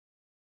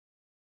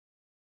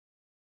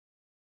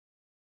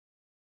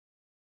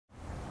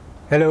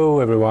Hello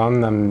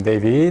everyone, I'm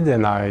David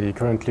and I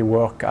currently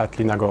work at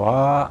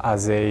LINAGORA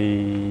as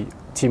a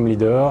team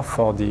leader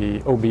for the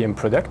OBM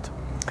product.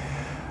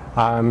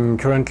 I'm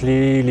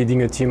currently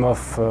leading a team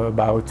of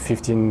about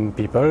 15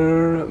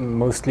 people,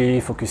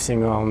 mostly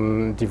focusing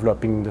on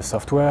developing the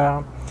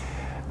software,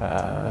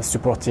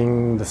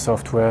 supporting the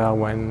software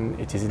when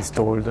it is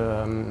installed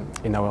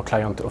in our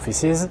client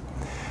offices,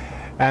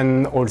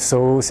 and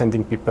also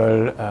sending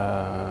people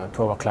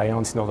to our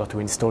clients in order to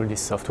install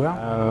this software.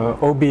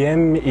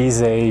 OBM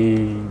is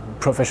a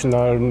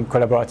professional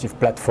collaborative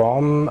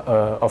platform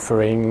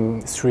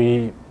offering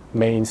three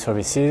main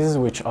services,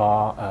 which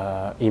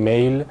are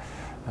email,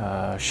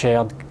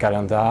 shared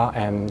calendar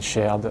and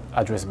shared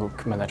address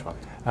book management.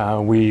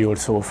 We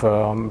also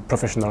offer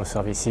professional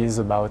services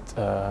about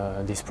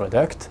this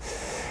product.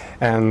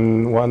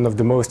 And one of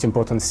the most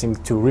important things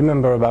to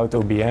remember about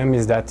OBM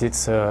is that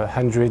it's a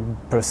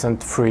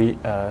 100% free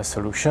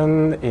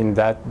solution, in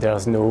that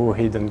there's no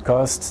hidden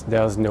costs,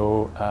 there's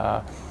no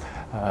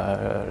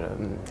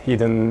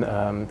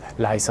hidden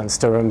license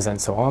terms and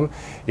so on.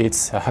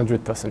 It's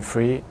 100%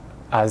 free,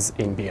 as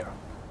in beer.